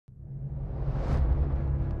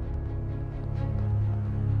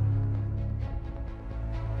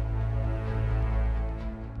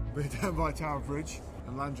We're down by Tower Bridge,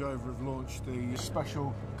 and Land Rover have launched the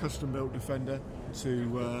special custom-built Defender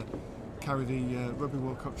to carry the Rugby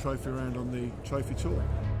World Cup trophy around on the trophy tour.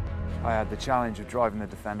 I had the challenge of driving the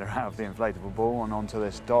Defender out of the inflatable ball and onto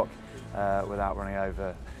this dock without running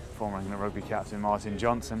over former England rugby captain Martin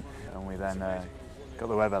Johnson, and we then got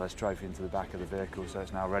the Webb Ellis trophy into the back of the vehicle, so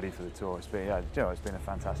it's now ready for the tour. It's been, it's been a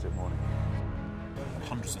fantastic morning.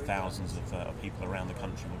 Hundreds of thousands of people around the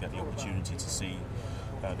country will get the opportunity to see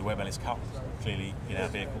the Webb Ellis Cup, clearly in our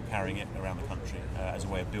vehicle, carrying it around the country as a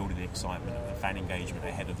way of building the excitement and fan engagement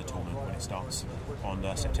ahead of the tournament when it starts on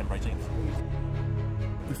September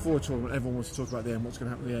 18th. Before a tournament, everyone wants to talk about the end, what's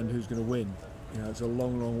going to happen at the end, who's going to win. You know, it's a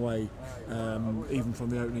long, long way, even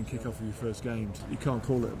from the opening kick-off of your first games. You can't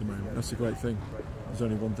call it at the moment. That's the great thing. There's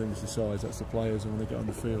only one thing that decides, that's the players and when they get on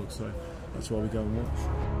the field, so that's why we go and watch.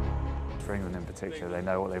 For England in particular, they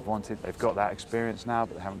know what they've wanted. They've got that experience now,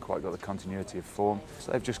 but they haven't quite got the continuity of form.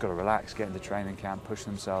 So they've just got to relax, get into training camp, push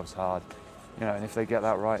themselves hard. You know, and if they get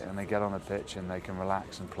that right and they get on the pitch and they can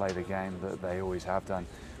relax and play the game that they always have done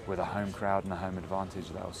with a home crowd and a home advantage,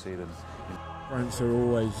 that'll see them. France are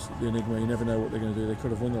always the enigma. You never know what they're going to do. They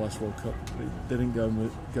could have won the last World Cup. They didn't go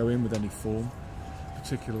in with any form,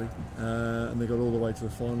 particularly, and they got all the way to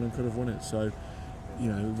the final and could have won it. So, you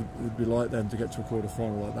know, it would be like them to get to a quarter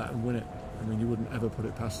final like that and win it. I mean, you wouldn't ever put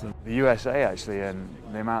it past them. The USA actually, and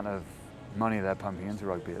the amount of money they're pumping into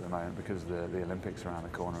rugby at the moment because of the Olympics around the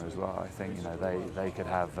corner as well. I think, you know, they could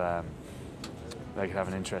have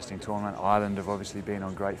an interesting tournament. Ireland have obviously been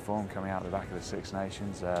on great form coming out the back of the Six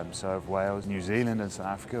Nations. So have Wales. New Zealand and South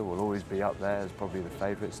Africa will always be up there as probably the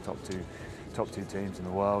favourites, top two teams in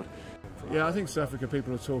the world. Yeah, I think South Africa,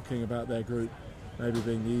 people are talking about their group maybe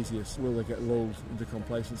being the easiest. Will they get lulled into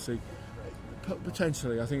complacency?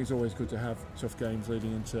 Potentially. I think it's always good to have tough games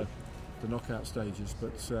leading into the knockout stages,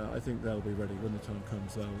 but I think they'll be ready. When the time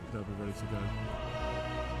comes, they'll be ready to go.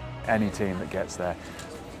 Any team that gets there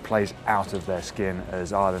plays out of their skin,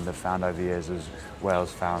 as Ireland have found over the years, as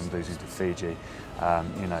Wales found losing to Fiji.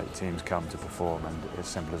 You know, teams come to perform, and as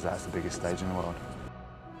simple as that, it's the biggest stage in the world.